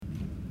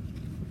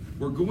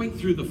We're going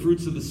through the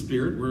fruits of the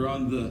Spirit. We're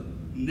on the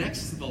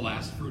next to the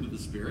last fruit of the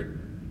Spirit.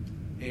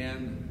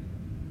 And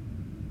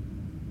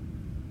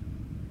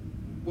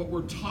what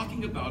we're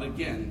talking about,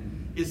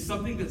 again, is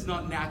something that's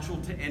not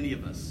natural to any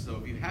of us. So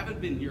if you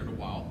haven't been here in a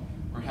while,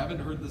 or haven't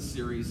heard this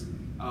series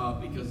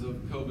because of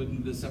COVID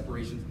and the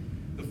separations,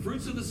 the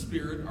fruits of the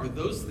Spirit are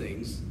those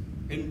things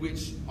in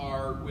which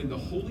are, when the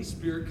Holy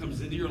Spirit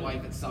comes into your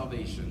life at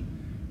salvation,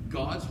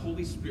 God's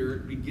Holy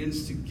Spirit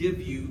begins to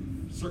give you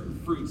certain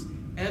fruits,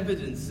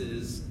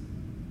 evidences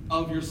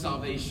of your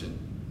salvation.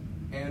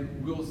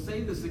 And we'll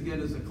say this again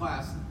as a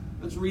class.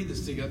 Let's read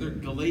this together.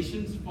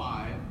 Galatians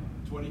 5,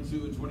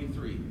 22 and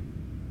 23.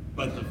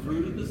 But the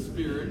fruit of the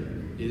Spirit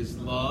is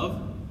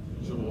love,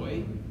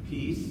 joy,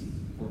 peace,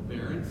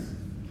 forbearance,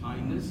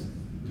 kindness,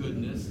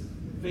 goodness,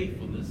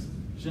 faithfulness,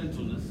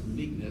 gentleness,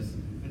 meekness,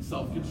 and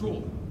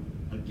self-control.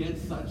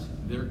 Against such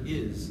there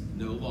is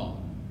no law.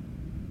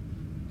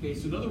 Okay,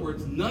 so in other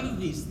words, none of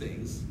these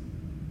things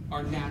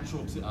are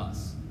natural to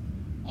us.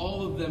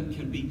 All of them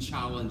can be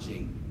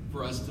challenging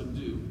for us to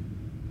do.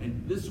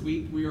 And this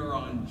week we are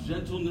on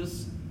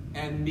gentleness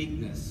and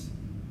meekness.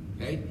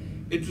 Okay?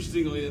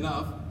 Interestingly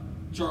enough,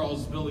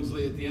 Charles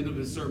Billingsley at the end of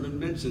his sermon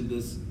mentioned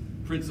this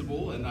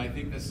principle, and I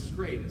think this is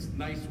great. It's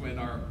nice when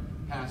our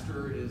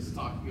pastor is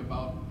talking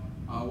about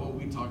what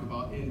we talk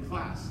about in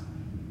class.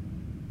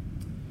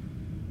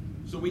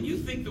 So when you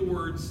think the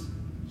words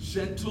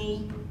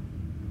gentle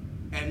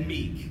and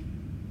meek,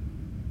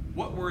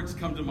 what words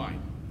come to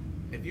mind?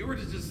 If you were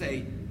to just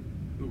say,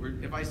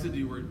 if I said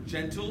you were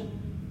gentle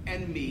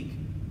and meek,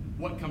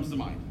 what comes to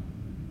mind?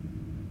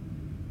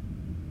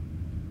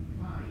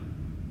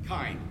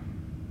 Kind.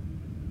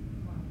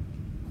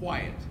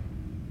 Quiet.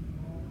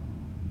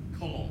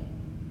 Calm.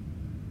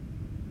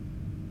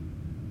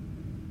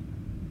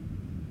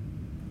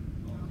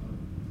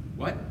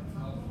 What?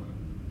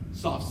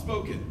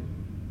 Soft-spoken.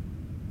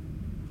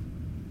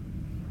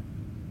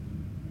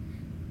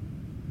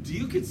 Do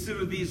you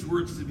consider these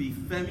words to be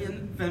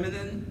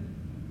feminine,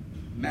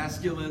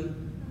 masculine,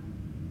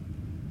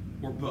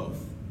 or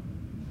both?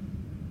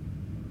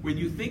 When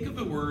you think of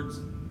the words,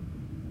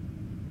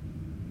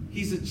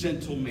 he's a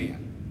gentle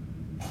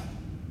man.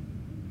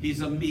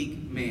 He's a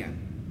meek man.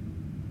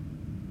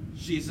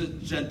 She's a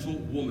gentle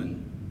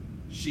woman.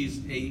 She's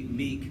a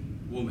meek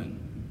woman.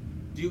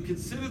 Do you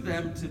consider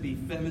them to be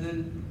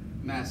feminine,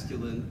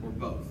 masculine, or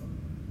both?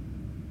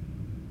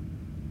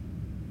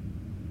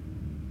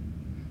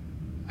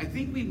 I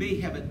think we may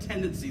have a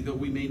tendency, though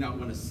we may not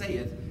want to say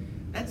it,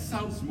 that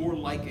sounds more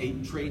like a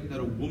trait that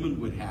a woman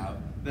would have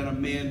than a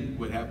man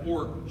would have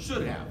or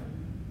should have.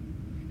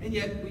 And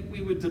yet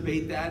we would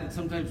debate that, and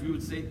sometimes we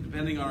would say,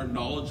 depending on our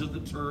knowledge of the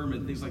term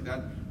and things like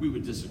that, we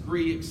would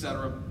disagree,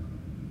 etc.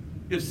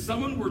 If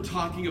someone were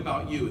talking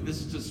about you,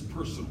 this is just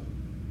personal,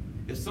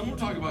 if someone were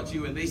talking about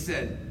you and they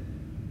said,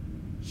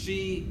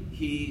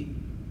 he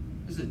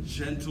is a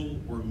gentle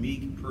or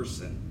meek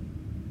person,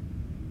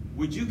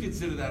 would you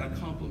consider that a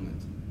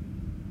compliment?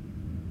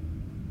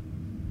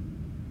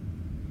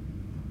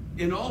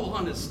 In all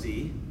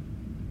honesty,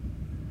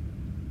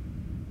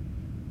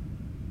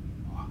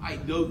 I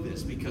know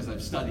this because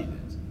I've studied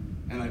it,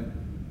 and I've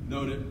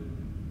known it,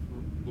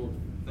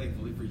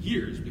 thankfully, for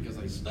years because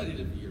I studied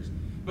it for years.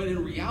 But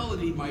in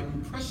reality, my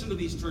impression of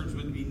these terms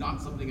would be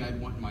not something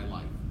I'd want in my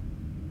life.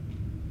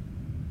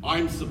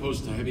 I'm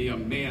supposed to be a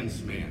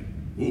man's man.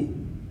 Ooh.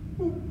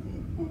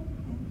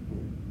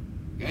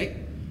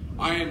 Okay?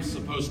 I am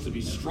supposed to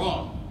be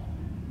strong,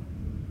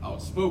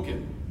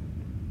 outspoken.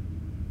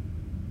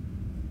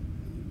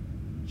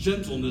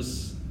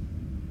 Gentleness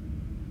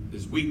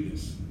is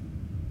weakness.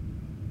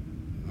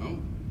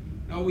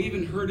 Now, we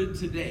even heard it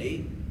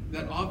today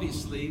that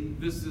obviously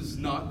this is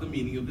not the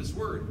meaning of this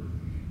word.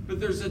 But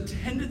there's a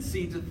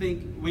tendency to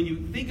think, when you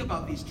think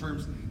about these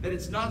terms, that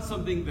it's not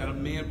something that a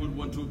man would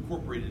want to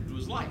incorporate into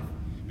his life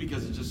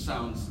because it just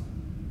sounds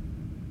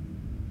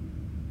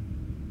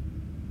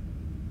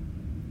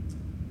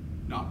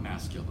not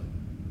masculine.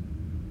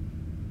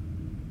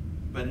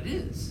 But it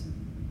is.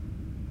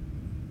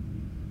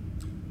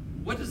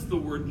 What does the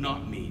word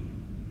not mean?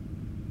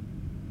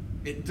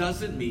 It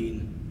doesn't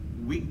mean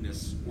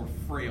weakness or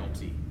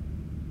frailty.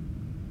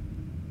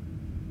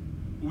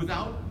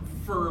 Without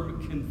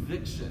firm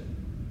conviction.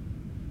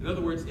 In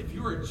other words, if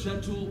you're a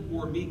gentle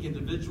or meek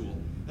individual,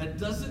 that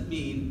doesn't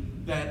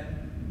mean that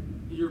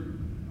you're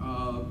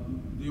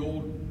the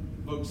old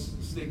folks'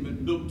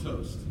 statement,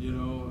 milquetoast,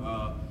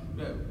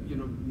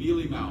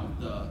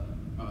 mealy-mouthed,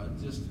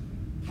 just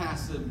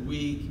passive,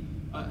 weak,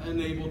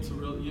 unable to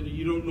really,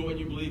 you don't know what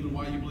you believe and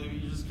why you believe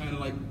it. You're just kind of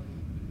like,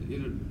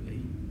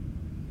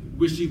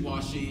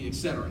 wishy-washy,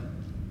 etc.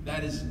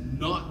 That is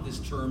not this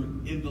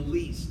term in the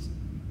least.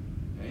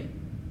 Okay?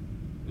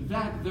 In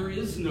fact, there are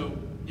no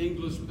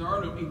English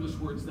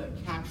words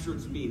that capture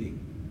its meaning.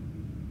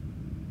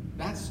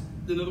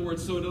 In other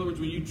words,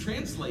 when you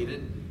translate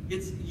it,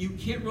 you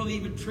can't really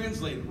even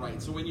translate it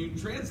right. So when you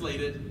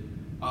translate it,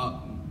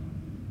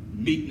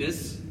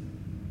 meekness,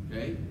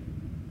 okay,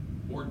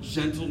 or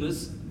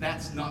gentleness,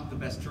 that's not the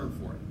best term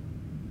for it.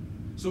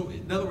 So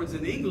in other words,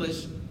 in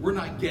English, we're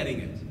not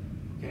getting it.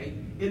 Okay?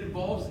 It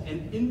involves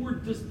an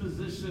inward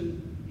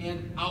disposition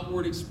and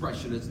outward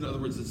expression. In other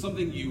words, it's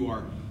something you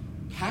are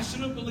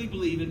passionately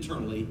believe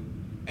internally,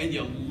 and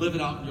you live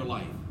it out in your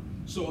life.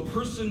 So a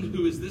person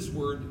who is this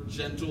word,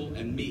 gentle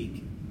and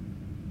meek,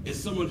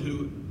 is someone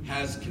who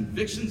has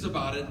convictions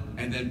about it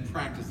and then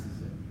practices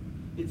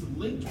it. It's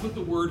linked with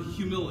the word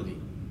humility.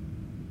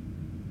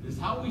 It's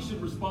how we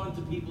should respond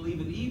to people,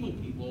 even evil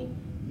people,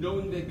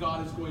 knowing that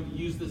God is going to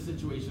use this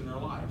situation in our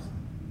lives,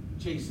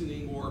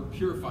 chastening or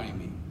purifying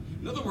me.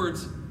 In other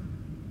words,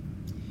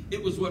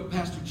 it was what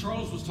Pastor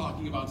Charles was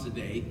talking about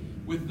today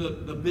with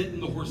the bit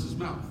in the horse's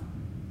mouth.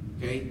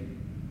 Okay?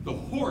 The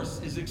horse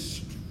is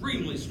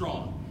extremely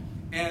strong.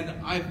 And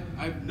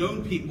I've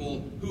known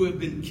people who have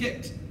been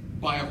kicked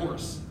by a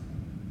horse,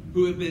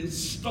 who have been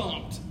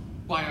stomped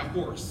by a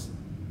horse,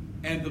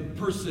 and the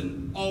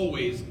person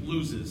always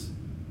loses.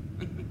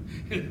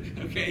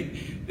 Okay?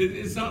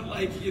 It's not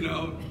like,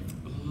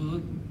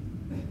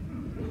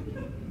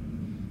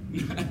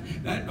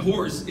 that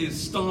horse is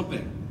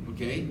stomping.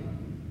 Okay?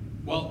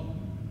 Well,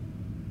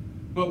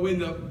 but when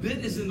the bit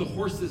is in the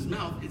horse's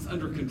mouth, it's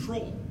under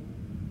control.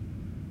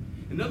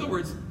 In other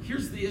words,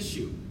 here's the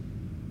issue.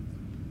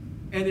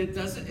 And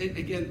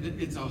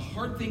it's a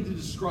hard thing to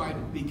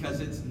describe because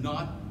it's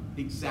not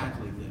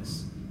exactly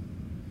this.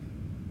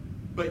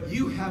 But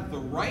you have the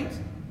right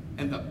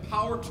and the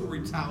power to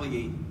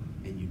retaliate,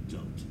 and you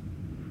don't.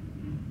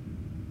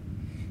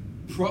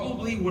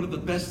 Probably one of the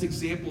best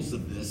examples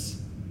of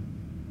this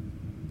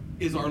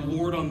is our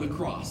Lord on the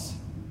cross.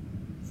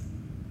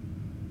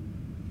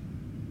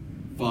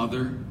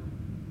 Father,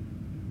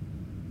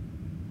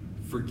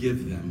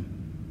 forgive them,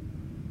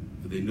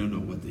 for they know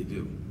not what they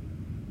do.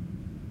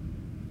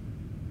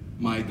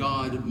 My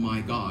God,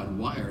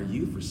 why are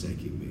you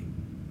forsaking me?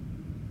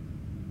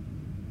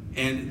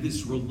 And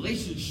this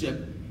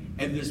relationship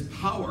and this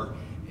power.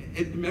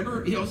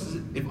 Remember, he also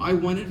said, if I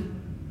wanted,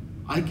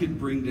 I could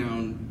bring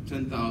down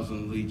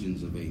 10,000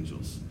 legions of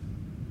angels.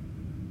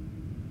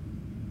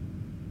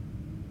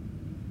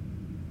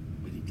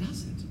 But he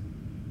doesn't.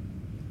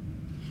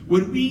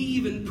 When we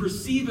even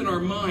perceive in our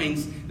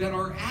minds that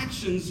our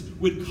actions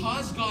would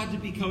cause God to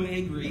become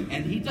angry,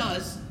 and he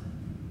does,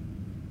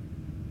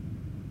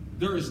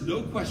 there is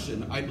no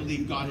question I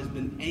believe God has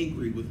been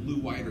angry with Lou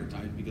White at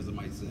times because of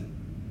my sin.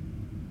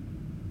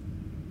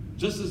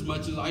 Just as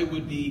much as I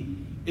would be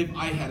if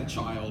I had a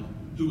child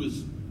who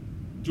was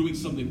doing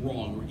something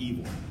wrong or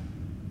evil.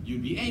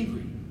 You'd be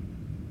angry.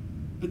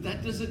 But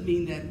that doesn't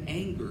mean that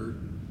anger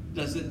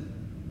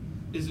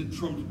isn't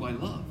trumped by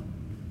love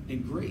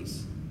and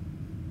grace.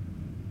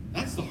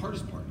 That's the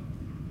hardest part.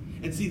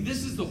 And see,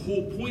 this is the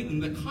whole point in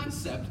the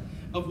concept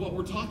of what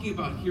we're talking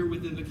about here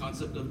within the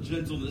concept of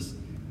gentleness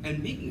and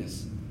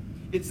meekness.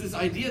 It's this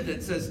idea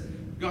that says,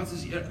 God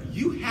says,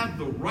 you have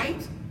the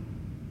right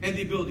and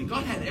the ability.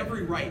 God had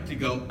every right to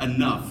go,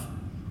 enough.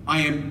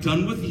 I am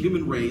done with the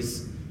human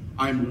race.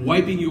 I'm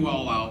wiping you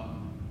all out.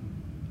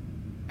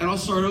 And I'll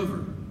start over.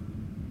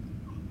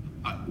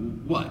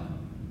 What?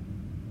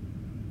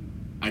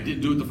 I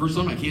didn't do it the first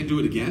time. I can't do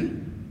it again?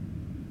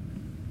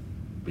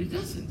 But he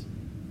doesn't.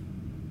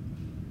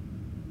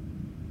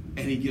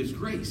 And he gives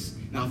grace.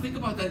 Now think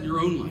about that in your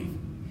own life.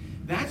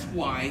 That's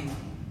why,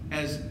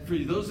 as for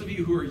those of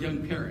you who are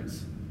young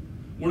parents,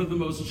 one of the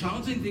most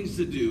challenging things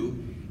to do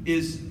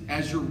is,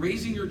 as you're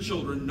raising your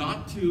children,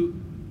 not to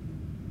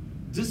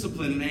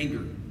discipline in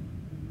anger.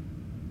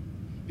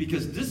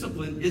 Because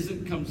discipline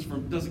doesn't come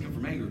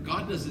from anger.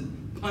 God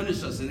doesn't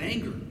punish us in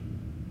anger.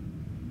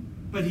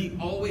 But he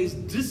always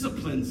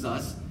disciplines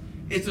us.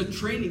 It's a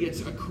training,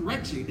 it's a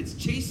correction, it's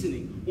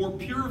chastening or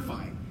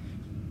purifying.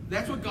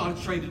 That's what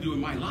God's trying to do in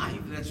my life.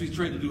 That's what he's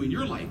trying to do in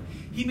your life.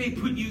 He may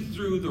put you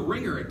through the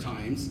ringer at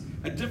times,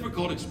 a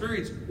difficult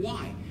experience.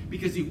 Why?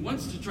 Because he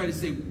wants to try to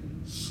say,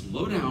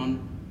 slow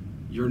down,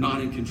 you're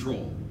not in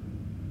control.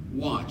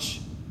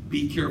 Watch,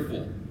 be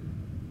careful.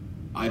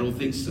 I don't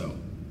think so.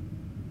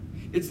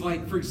 It's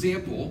like, for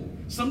example,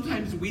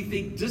 sometimes we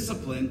think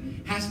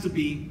discipline has to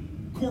be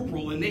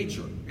corporal in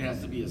nature. It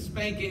has to be a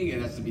spanking,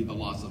 it has to be the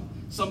loss of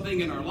something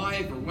in our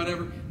life or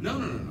whatever.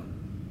 No.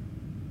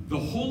 The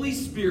Holy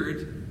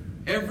Spirit,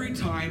 every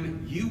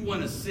time you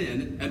want to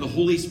sin and the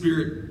Holy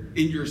Spirit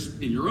in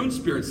your own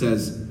spirit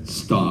says,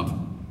 stop,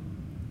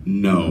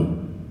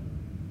 no.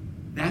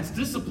 That's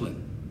discipline.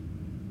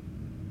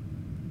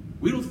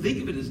 We don't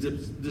think of it as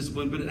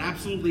discipline, but it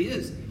absolutely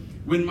is.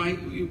 When my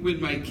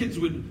kids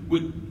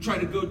would try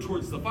to go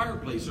towards the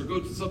fireplace or go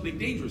to something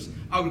dangerous,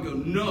 I would go,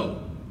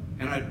 no,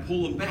 and I'd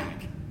pull them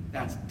back.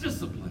 That's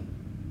discipline.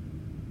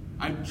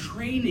 I'm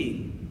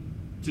training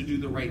to do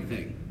the right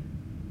thing.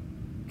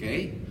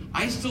 Okay?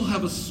 I still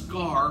have a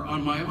scar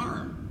on my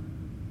arm.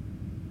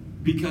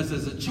 Because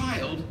as a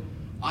child,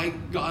 I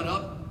got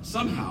up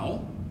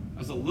somehow,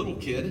 as a little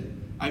kid.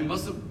 I'm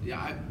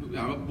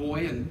a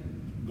boy, and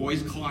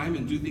boys climb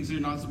and do things they're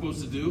not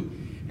supposed to do.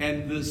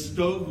 And the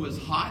stove was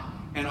hot,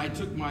 and I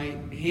took my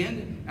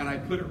hand and I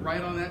put it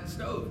right on that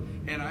stove.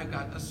 And I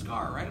got a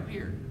scar right up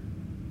here.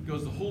 It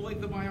goes the whole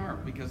length of my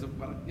arm because of,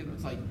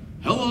 it's like,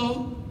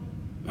 Hello,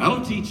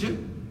 that'll teach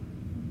you,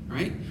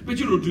 right? But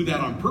you don't do that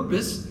on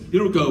purpose. You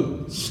don't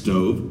go,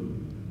 stove,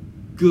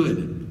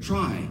 good,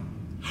 try.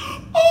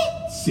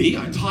 Oh, see,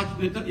 I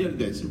taught you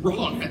that's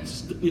wrong.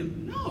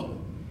 No,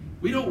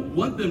 we don't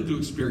want them to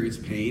experience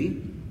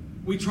pain.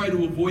 We try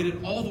to avoid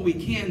it all that we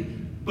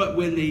can, but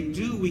when they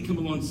do, we come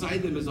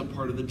alongside them as a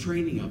part of the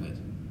training of it,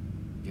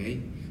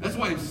 okay? That's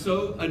why I'm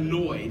so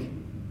annoyed,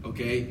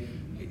 okay?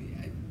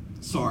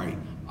 Sorry,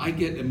 I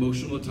get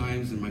emotional at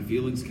times and my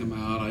feelings come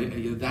out.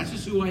 That's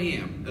just who I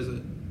am as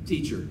a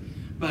teacher.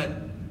 But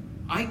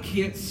I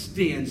can't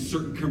stand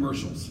certain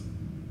commercials.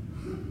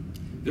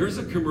 There's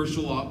a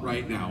commercial out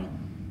right now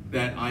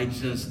that I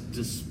just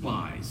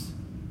despise.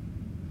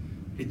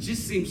 It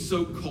just seems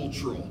so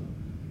cultural.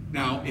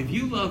 Now, if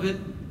you love it,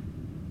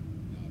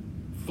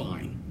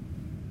 fine.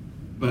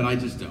 But I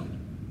just don't.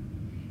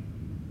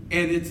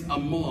 And it's a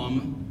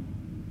mom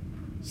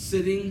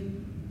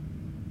sitting,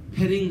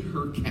 petting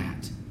her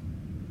cat.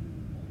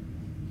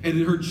 And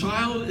her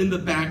child in the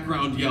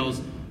background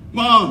yells,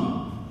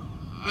 "Mom,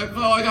 I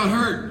got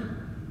hurt.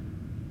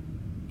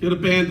 Get a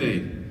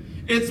Band-Aid.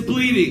 It's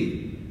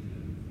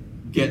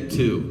bleeding. Get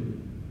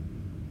two."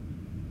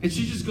 And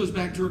she just goes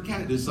back to her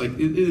cat. It's like,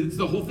 it's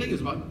the whole thing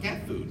is about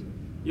cat food.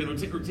 You know, I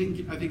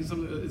think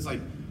it's like,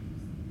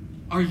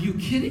 are you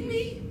kidding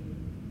me?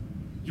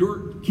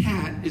 Your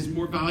cat is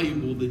more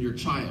valuable than your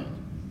child.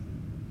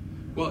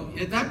 Well,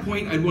 at that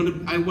point, I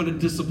want to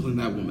discipline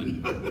that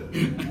woman.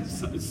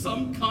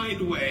 Some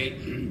kind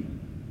way,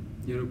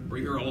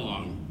 bring her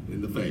along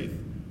in the faith.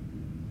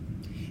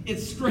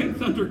 It's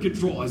strength under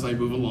control as I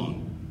move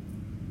along.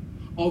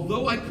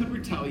 Although I could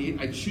retaliate,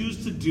 I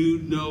choose to do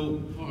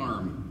no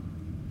harm.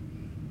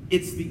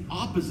 It's the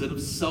opposite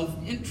of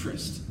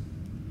self-interest.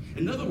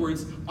 In other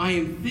words, I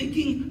am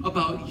thinking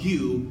about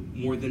you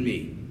more than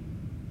me.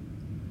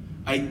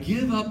 I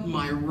give up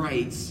my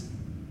rights,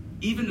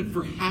 even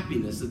for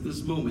happiness at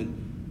this moment,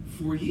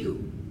 for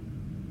you.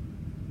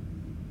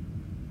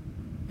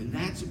 And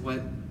that's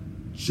what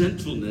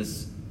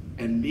gentleness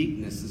and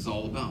meekness is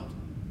all about.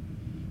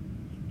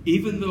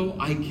 Even though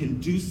I can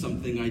do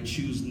something, I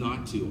choose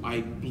not to.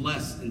 I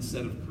bless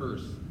instead of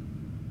curse.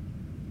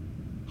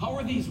 How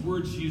are these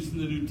words used in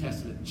the New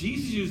Testament?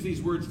 Jesus used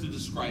these words to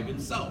describe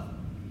himself.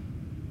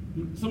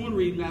 Someone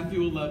read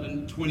Matthew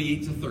 11,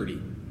 28 to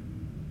 30.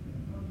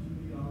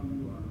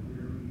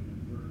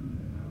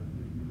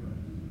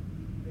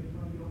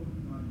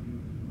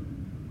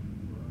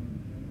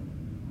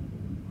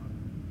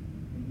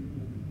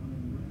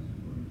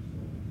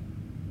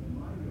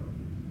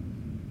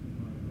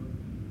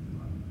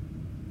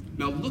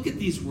 Now look at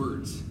these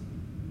words.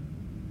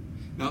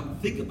 Now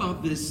think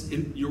about this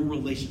in your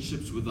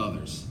relationships with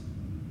others.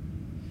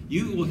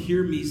 You will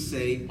hear me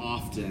say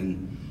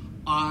often,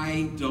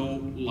 I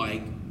don't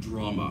like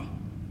drama.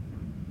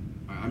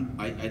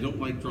 I don't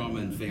like drama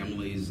in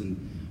families and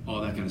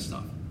all that kind of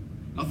stuff.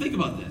 Now think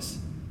about this.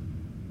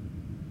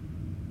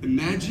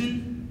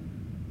 Imagine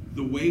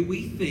the way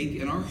we think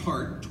in our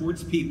heart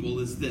towards people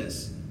is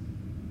this.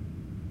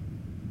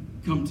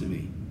 Come to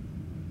me.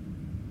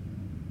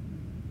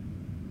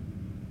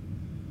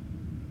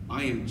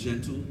 I am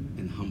gentle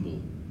and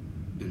humble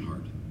in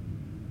heart.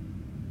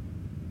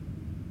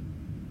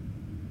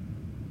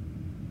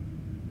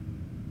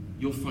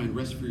 You'll find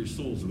rest for your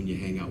souls when you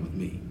hang out with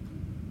me.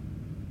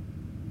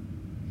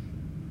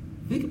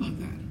 Think about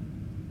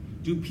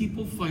that. Do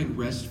people find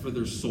rest for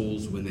their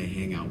souls when they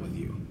hang out with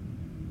you?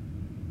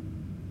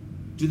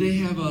 Do they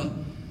have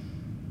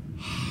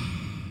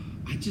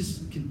I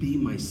just can be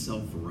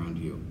myself around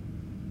you.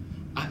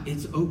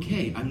 It's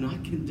okay. I'm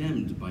not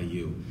condemned by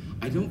you.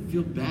 I don't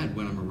feel bad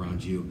when I'm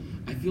around you.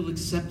 I feel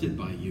accepted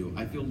by you.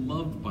 I feel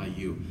loved by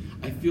you.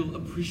 I feel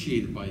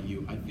appreciated by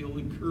you. I feel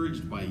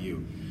encouraged by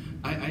you.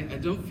 I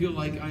don't feel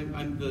like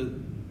I'm the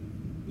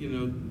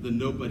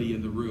nobody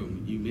in the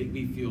room. You make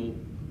me feel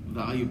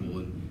valuable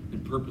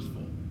and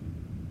purposeful.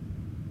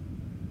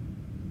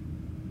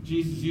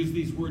 Jesus used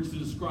these words to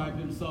describe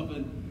himself,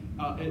 and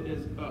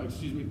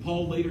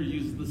Paul later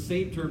uses the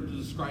same term to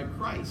describe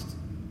Christ.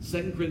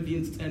 2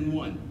 Corinthians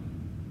 10:1.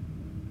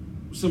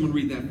 Someone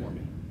read that for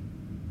me.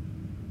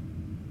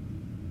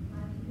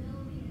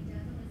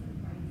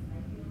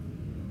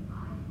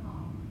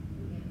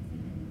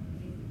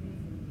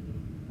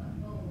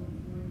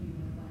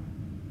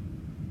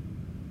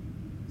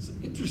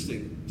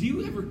 Interesting. Do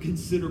you ever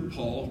consider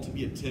Paul to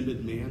be a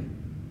timid man?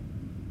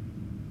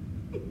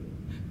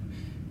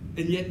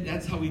 And yet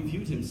that's how he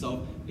viewed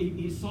himself.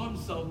 He saw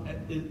himself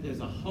as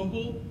a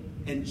humble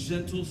and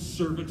gentle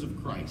servant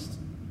of Christ.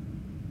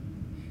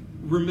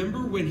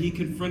 Remember when he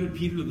confronted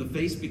Peter to the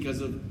face because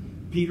of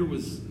Peter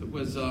was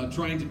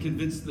trying to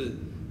convince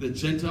the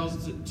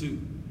Gentiles to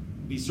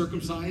be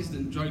circumcised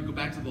and try to go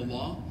back to the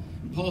law?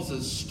 And Paul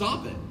says,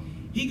 stop it.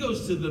 He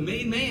goes to the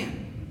main man.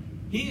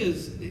 He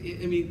is,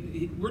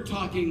 we're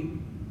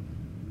talking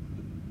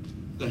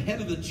the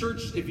head of the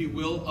church, if you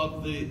will,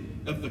 of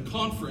the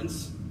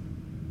conference,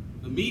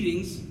 the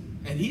meetings,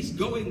 and he's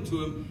going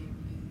to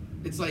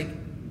him. It's like,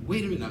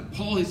 wait a minute. Now,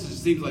 Paul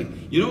just seems like,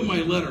 in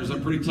my letters,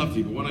 I'm pretty tough to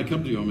you, but when I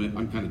come to you,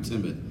 I'm kind of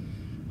timid.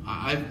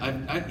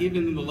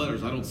 Even in the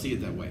letters, I don't see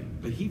it that way.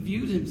 But he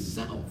viewed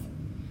himself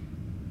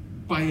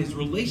by his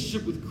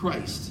relationship with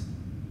Christ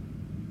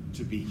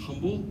to be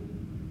humble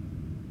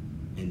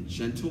and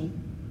gentle.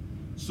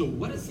 So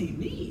what does he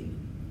mean?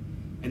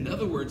 In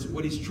other words,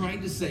 what he's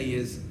trying to say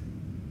is,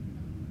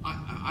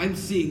 I'm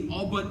seeing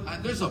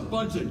there's a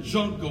bunch of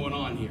junk going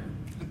on here.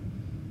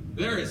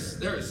 There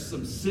is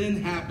some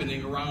sin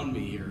happening around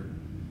me here.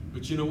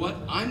 But you know what?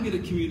 I'm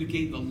going to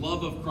communicate the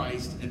love of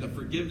Christ and the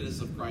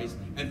forgiveness of Christ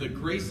and the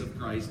grace of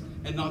Christ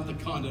and not the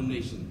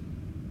condemnation.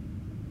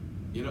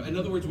 In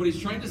other words, what he's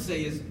trying to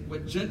say is,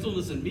 what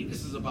gentleness and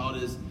meekness is about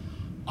is,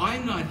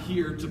 I'm not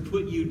here to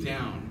put you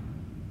down.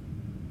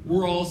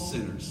 We're all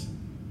sinners.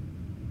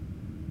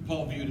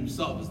 Paul viewed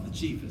himself as the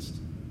chiefest.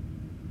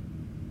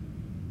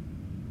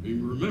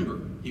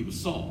 Remember, he was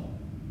Saul.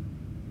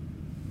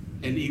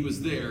 And he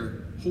was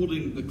there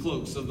holding the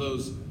cloaks of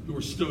those who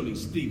were stoning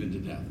Stephen to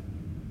death.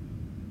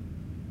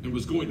 And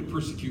was going to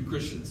persecute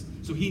Christians.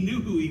 So he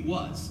knew who he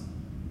was.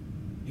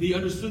 And he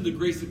understood the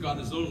grace of God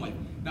in his own life.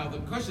 Now the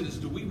question is,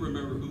 do we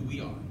remember who we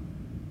are?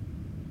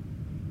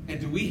 And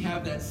do we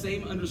have that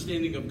same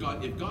understanding of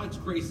God? If God's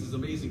grace is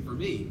amazing for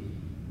me,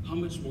 how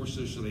much more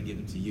so should I give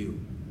it to you?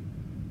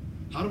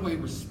 How do I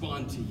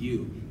respond to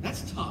you?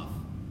 That's tough.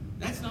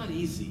 That's not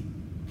easy,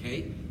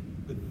 okay?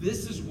 But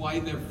this is why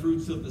they're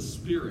fruits of the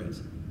Spirit.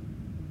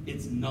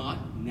 It's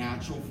not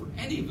natural for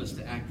any of us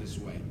to act this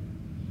way.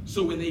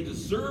 So when they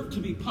deserve to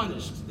be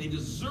punished, they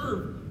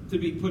deserve to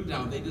be put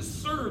down, they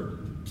deserve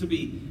to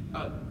be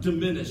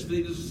diminished,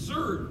 they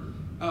deserve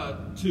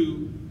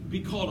to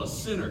be called a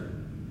sinner,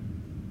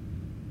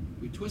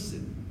 we twist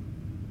it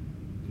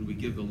and we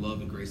give the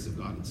love and grace of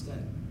God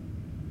instead.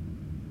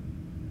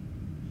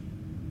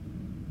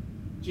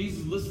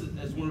 Jesus listed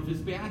as one of his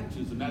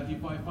Beatitudes in Matthew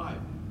 5:5.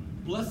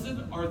 Blessed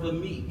are the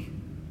meek,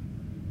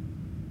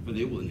 for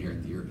they will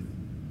inherit the earth.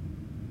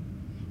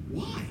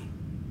 Why?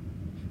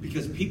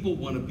 Because people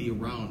want to be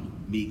around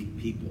meek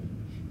people.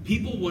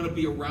 People want to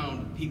be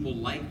around people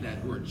like that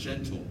who are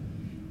gentle.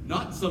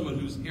 Not someone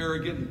who's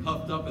arrogant and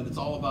puffed up and it's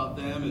all about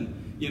them and,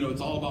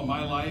 it's all about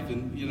my life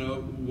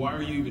and, why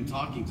are you even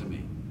talking to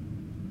me?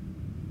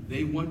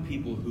 They want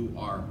people who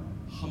are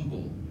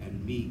humble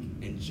and meek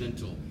and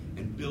gentle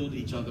and build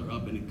each other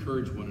up and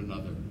encourage one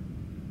another.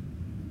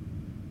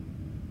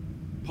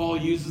 Paul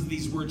uses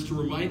these words to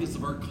remind us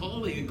of our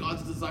calling and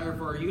God's desire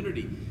for our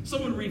unity.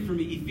 Someone read for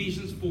me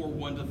Ephesians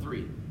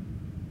 4:1-3.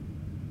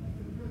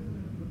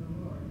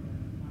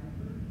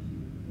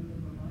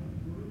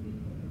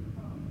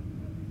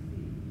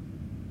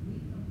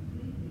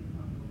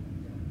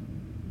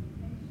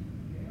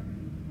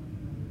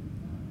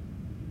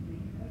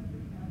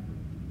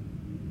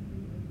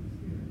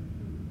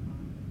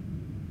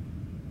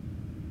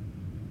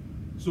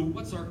 So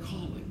what's our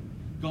calling?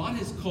 God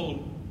has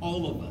called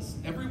all of us,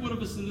 every one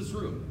of us in this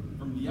room,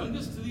 from the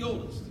youngest to the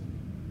oldest.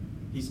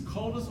 He's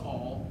called us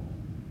all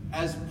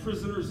as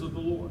prisoners of the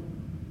Lord.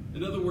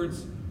 In other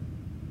words,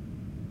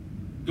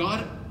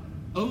 God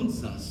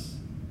owns us.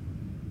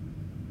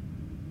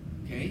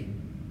 Okay?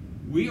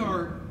 We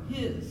are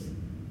his.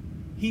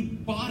 He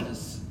bought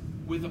us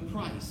with a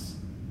price.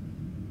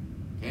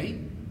 Okay?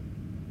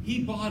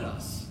 He bought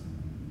us.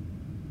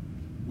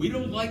 We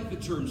don't like the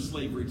term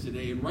slavery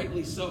today, and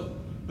rightly so.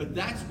 But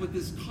that's what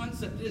this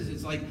concept is.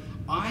 It's like,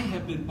 I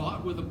have been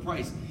bought with a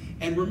price.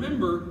 And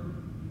remember,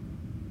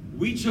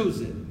 we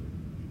chose it.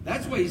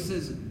 That's why he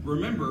says,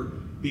 remember,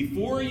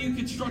 before you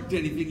construct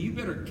anything, you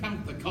better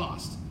count the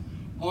cost.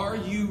 Are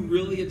you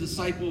really a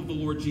disciple of the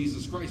Lord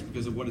Jesus Christ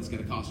because of what it's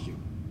going to cost you?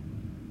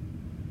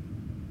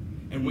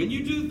 And when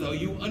you do, though,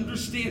 you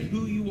understand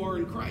who you are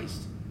in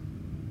Christ.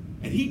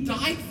 And he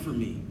died for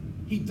me.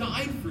 He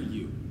died for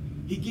you.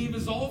 He gave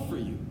his all for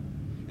you.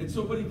 And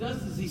so what he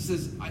does is he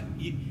says,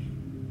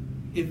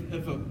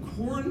 if a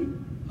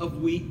corn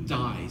of wheat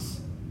dies,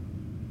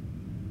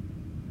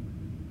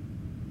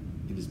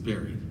 it is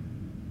buried,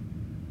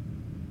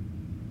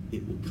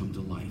 it will come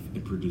to life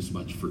and produce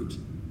much fruit.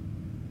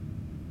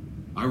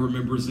 I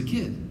remember as a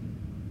kid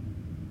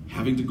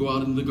having to go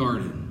out in the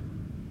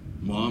garden.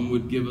 Mom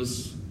would give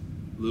us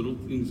little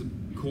things of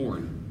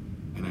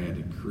corn, and I had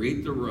to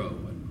create the row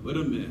and put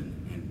them in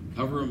and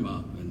cover them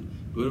up and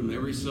put them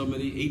every so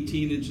many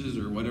 18 inches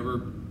or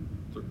whatever,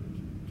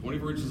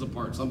 24 inches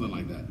apart, something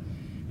like that.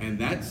 And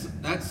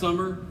that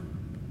summer,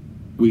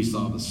 we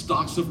saw the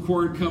stalks of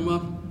corn come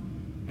up,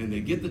 and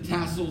they'd get the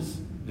tassels,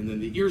 and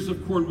then the ears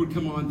of corn would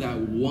come on. That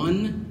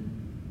one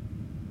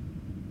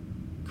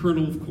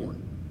kernel of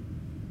corn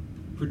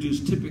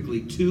produced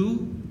typically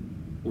 2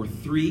 or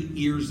 3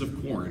 ears of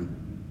corn.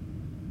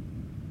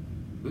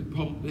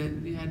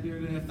 They had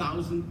nearly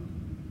 1,000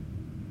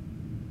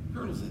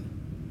 kernels in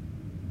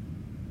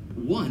it.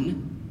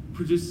 One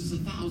produces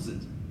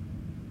 1,000.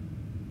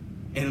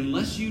 And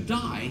unless you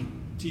die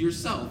to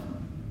yourself,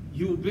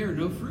 you will bear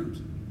no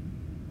fruit.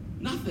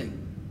 Nothing.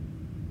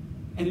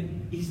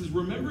 And he says,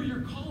 remember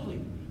your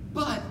calling.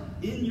 But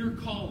in your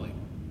calling,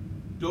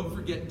 don't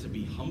forget to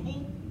be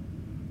humble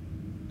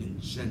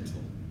and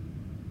gentle.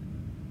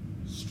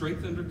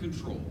 Strength under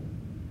control.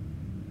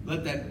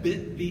 Let that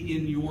bit be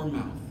in your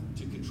mouth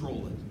to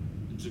control it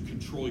and to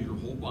control your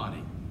whole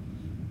body.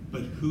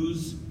 But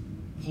who's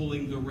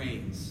pulling the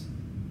reins?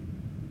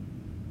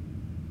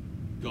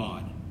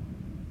 God.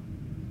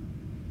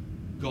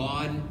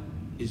 God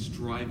is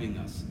driving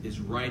us, is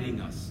writing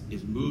us,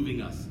 is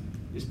moving us,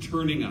 is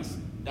turning us.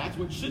 That's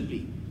what should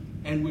be.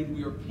 And when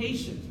we are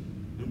patient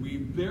and we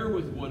bear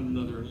with one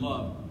another in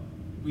love,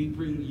 we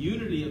bring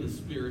unity of the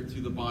Spirit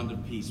through the bond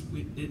of peace.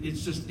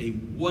 It's just a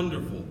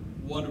wonderful,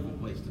 wonderful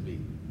place to be.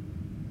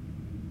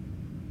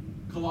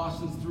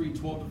 Colossians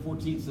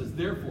 3:12-14 says,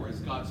 therefore, as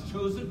God's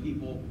chosen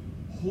people,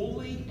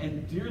 holy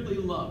and dearly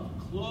loved,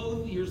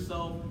 clothe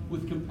yourself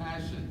with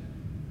compassion,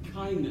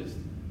 kindness,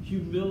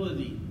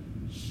 humility,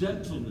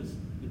 gentleness,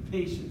 and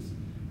patience.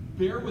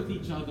 Bear with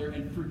each other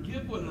and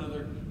forgive one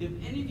another. If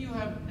any of you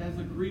has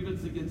a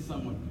grievance against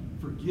someone,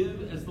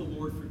 forgive as the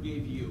Lord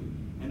forgave you.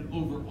 And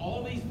over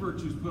all these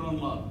virtues put on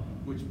love,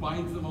 which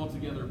binds them all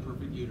together in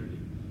perfect unity.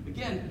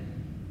 Again,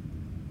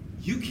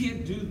 you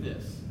can't do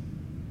this,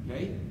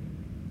 okay?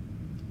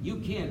 You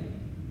can't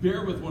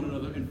bear with one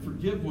another and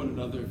forgive one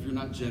another if you're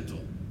not gentle,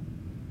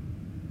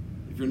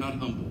 if you're not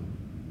humble.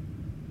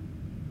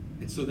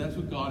 And so that's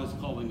what God is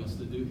calling us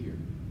to do here.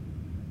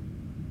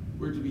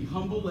 We're to be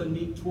humble and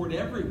meek toward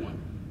everyone.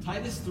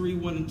 Titus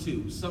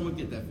 3:1-2. Someone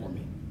get that for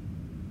me.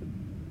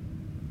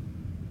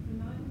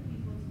 Remind the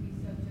people to be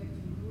subject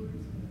to rulers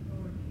and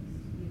authorities,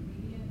 to be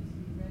obedient, to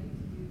be ready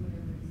to do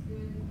whatever is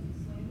good, to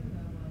slander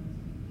no one, to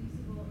be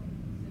peaceable and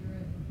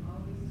considerate, and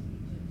always to be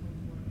gentle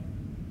toward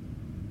everyone.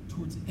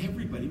 Towards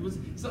everybody.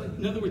 So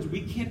in other words, we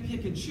can't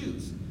pick and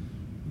choose.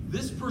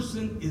 This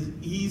person is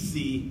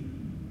easy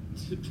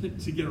to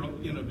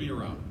get, be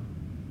around.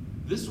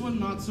 This one,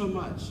 not so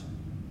much.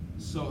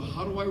 So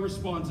how do I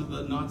respond to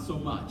the not so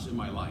much in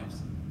my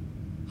lives?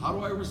 How do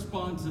I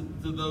respond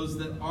to those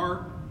that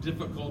are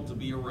difficult to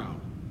be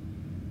around?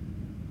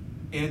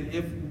 And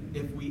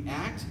if we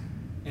act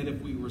and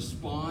if we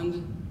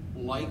respond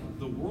like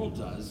the world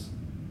does,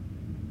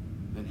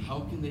 then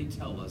how can they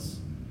tell us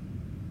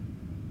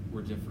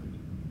we're different?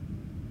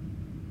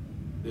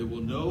 They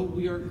will know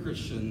we are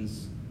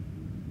Christians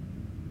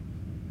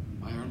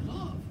by our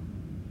love.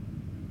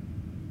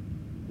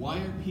 Why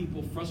are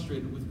people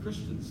frustrated with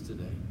Christians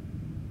today?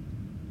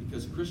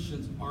 Because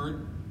Christians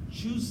aren't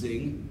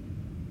choosing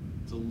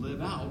to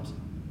live out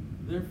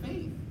their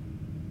faith.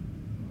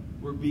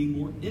 We're being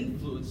more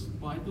influenced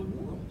by the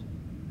world.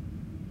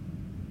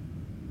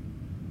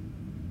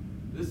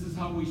 This is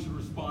how we should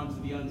respond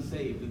to the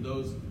unsaved and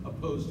those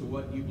opposed to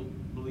what you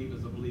believe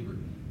as a believer.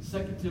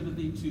 2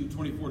 Timothy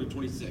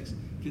 2:24-26.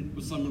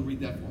 Will someone read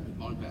that for me?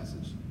 Long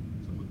passage.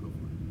 Someone go for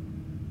it.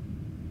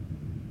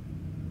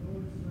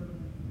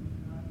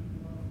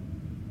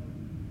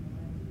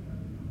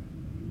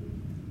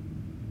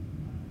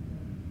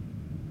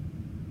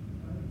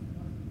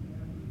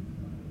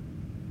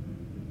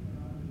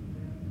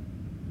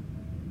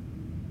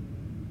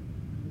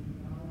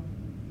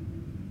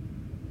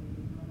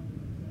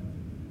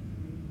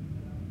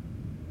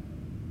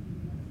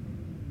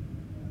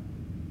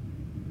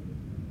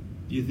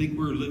 Do you think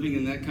we're living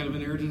in that kind of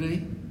an era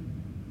today?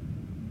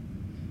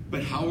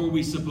 But how are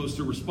we supposed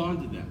to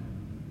respond to them?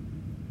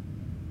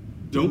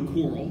 Don't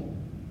quarrel.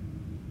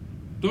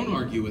 Don't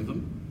argue with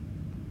them.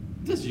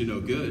 It does you no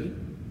good.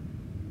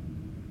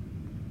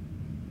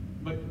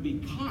 But be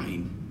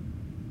kind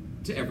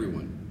to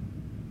everyone.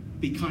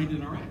 Be kind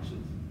in our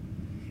actions.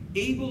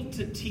 Able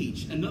to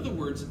teach. In other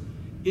words,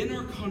 in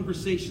our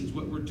conversations,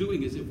 what we're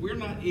doing is if we're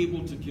not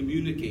able to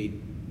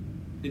communicate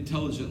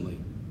intelligently,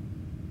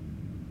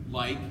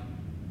 like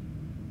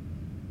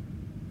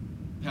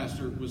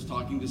Pastor was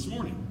talking this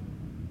morning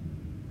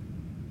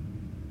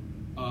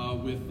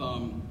with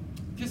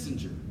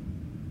Kissinger.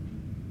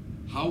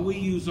 How we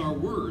use our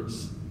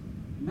words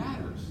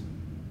matters.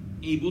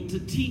 Able to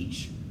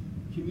teach,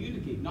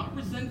 communicate, not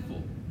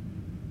resentful.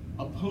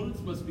 Opponents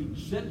must be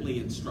gently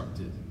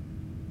instructed.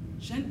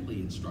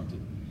 Gently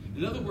instructed.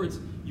 In other words,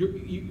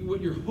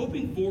 what you're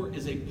hoping for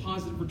is a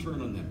positive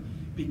return on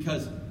them.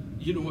 Because,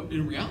 you know what,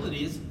 in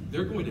reality is,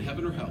 they're going to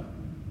heaven or hell.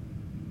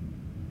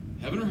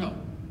 Heaven or hell.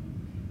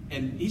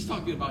 And he's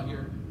talking about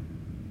here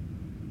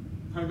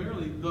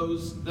primarily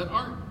those that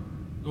aren't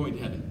going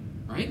to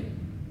heaven, right?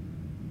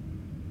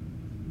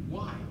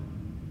 Why?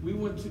 We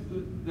want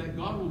that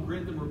God will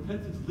grant them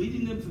repentance,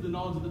 leading them to the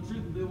knowledge of the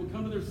truth, and they will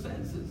come to their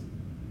senses.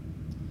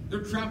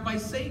 They're trapped by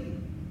Satan.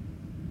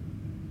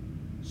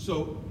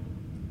 So,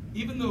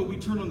 even though we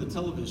turn on the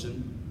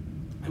television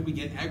and we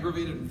get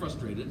aggravated and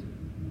frustrated,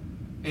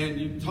 and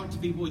you talk to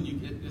people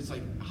and it's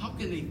like, how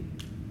can they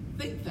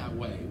think that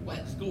way?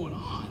 What's going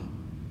on?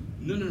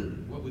 No.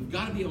 What we've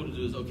got to be able to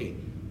do is, okay,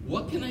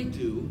 what can I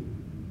do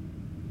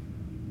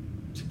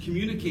to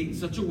communicate in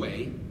such a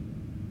way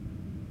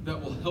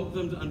that will help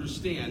them to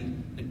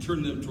understand and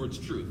turn them towards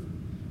truth?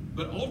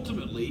 But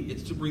ultimately,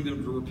 it's to bring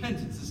them to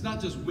repentance. It's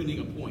not just winning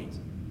a point.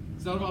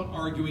 It's not about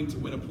arguing to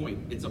win a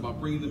point. It's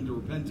about bringing them to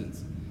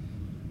repentance.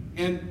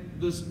 And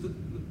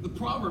the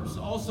Proverbs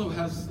also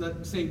has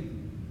that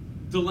same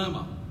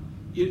dilemma.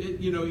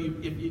 If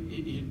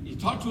you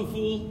talk to a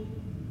fool,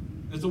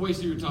 it's a waste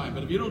of your time.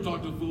 But if you don't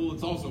talk to a fool,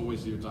 it's also a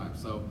waste of your time.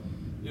 So,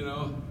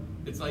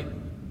 it's like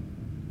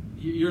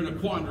you're in a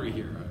quandary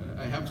here.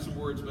 I have some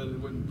words, but it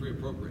wouldn't be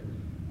appropriate.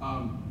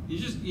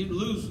 You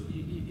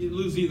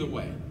lose either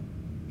way.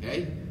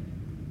 Okay?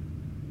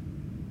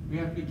 We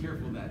have to be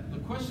careful of that. The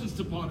questions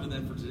to ponder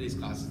then for today's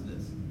class is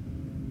this.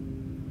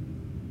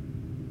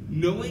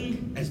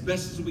 Knowing as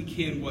best as we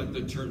can what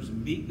the terms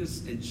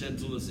meekness and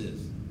gentleness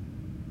is.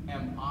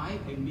 Am I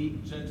a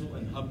meek, gentle,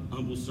 and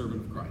humble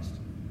servant of Christ?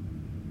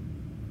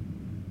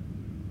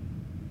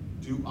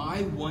 Do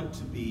I want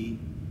to be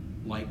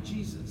like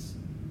Jesus?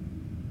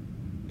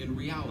 In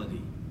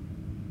reality,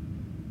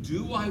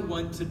 do I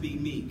want to be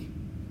meek?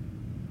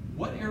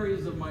 What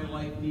areas of my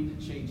life need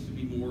to change to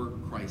be more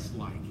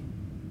Christ-like?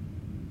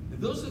 And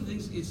those are the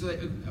things, it's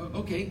like,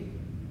 okay,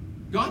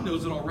 God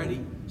knows it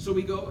already. So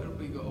we go,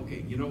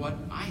 okay, you know what?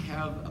 I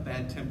have a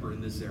bad temper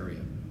in this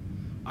area.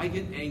 I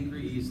get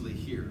angry easily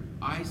here.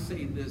 I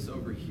say this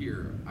over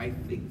here. I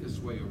think this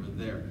way over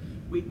there.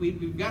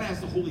 We've got to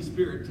ask the Holy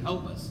Spirit to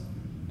help us.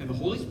 And the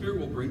Holy Spirit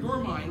will bring to our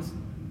minds,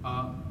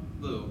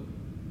 Lou,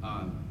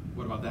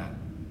 what about that?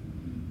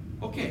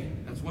 Okay,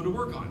 that's one to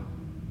work on.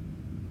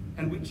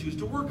 And we choose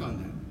to work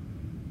on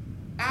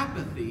that.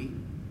 Apathy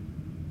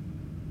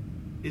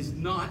is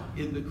not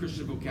in the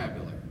Christian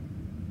vocabulary.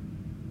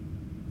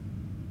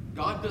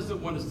 God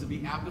doesn't want us to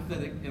be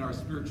apathetic in our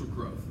spiritual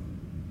growth.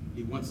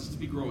 He wants us to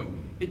be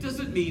growing. It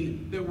doesn't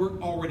mean that we're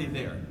already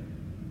there.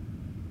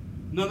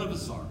 None of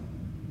us are.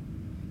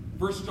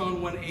 1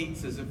 John 1:8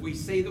 says, if we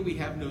say that we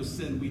have no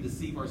sin, we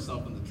deceive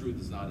ourselves and the truth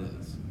is not in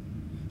us.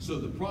 So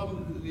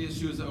the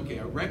issue is, okay,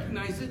 I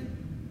recognize it,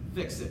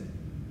 fix it.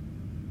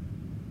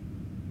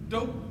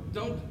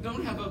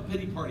 Don't have a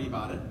pity party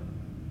about it.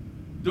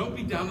 Don't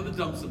be down in the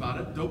dumps about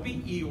it. Don't be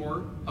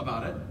Eeyore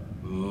about it.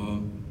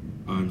 Oh,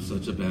 I'm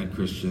such a bad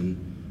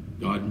Christian.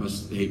 God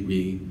must hate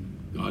me.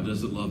 God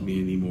doesn't love me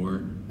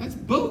anymore. That's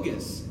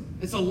bogus.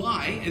 It's a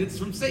lie, and it's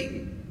from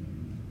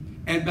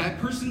Satan. And that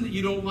person that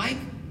you don't like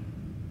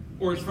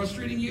or is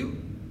frustrating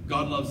you,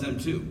 God loves them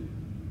too.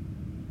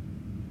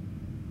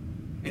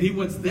 And he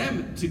wants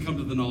them to come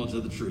to the knowledge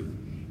of the truth.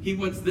 He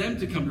wants them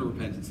to come to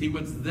repentance. He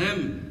wants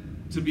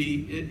them to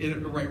be in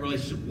a right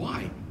relationship.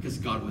 Why? Because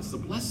God wants to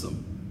bless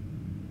them.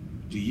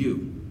 Do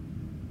you?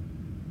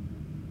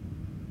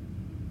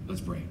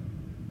 Let's pray.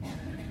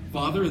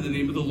 Father, in the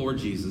name of the Lord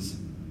Jesus,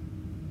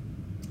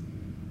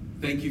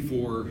 thank you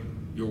for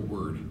your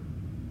word.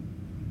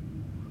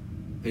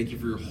 Thank you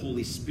for your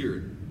Holy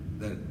Spirit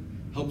that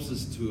helps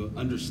us to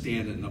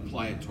understand it and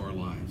apply it to our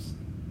lives.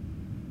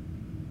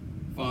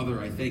 Father,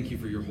 I thank you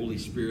for your Holy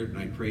Spirit, and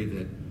I pray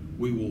that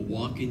we will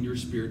walk in your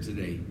Spirit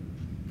today.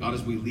 God,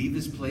 as we leave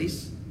this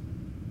place,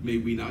 may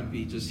we not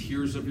be just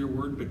hearers of your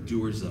word, but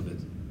doers of it.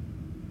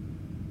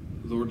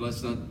 Lord,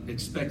 let's not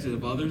expect it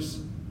of others,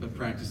 but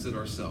practice it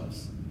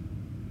ourselves.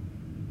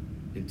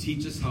 And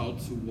teach us how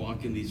to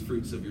walk in these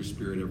fruits of your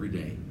Spirit every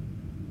day.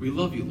 We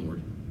love you,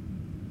 Lord.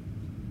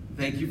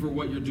 Thank you for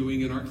what you're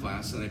doing in our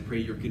class, and I pray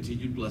your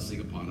continued blessing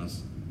upon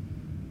us.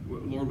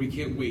 Lord, we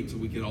can't wait till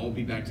we can all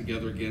be back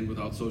together again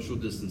without social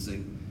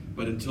distancing.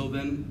 But until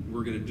then,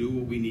 we're going to do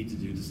what we need to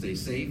do to stay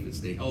safe and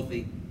stay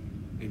healthy.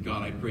 And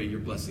God, I pray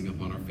your blessing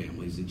upon our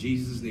families. In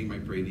Jesus' name I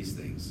pray these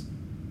things.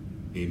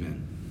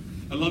 Amen.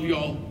 I love you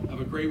all. Have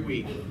a great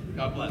week.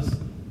 God bless.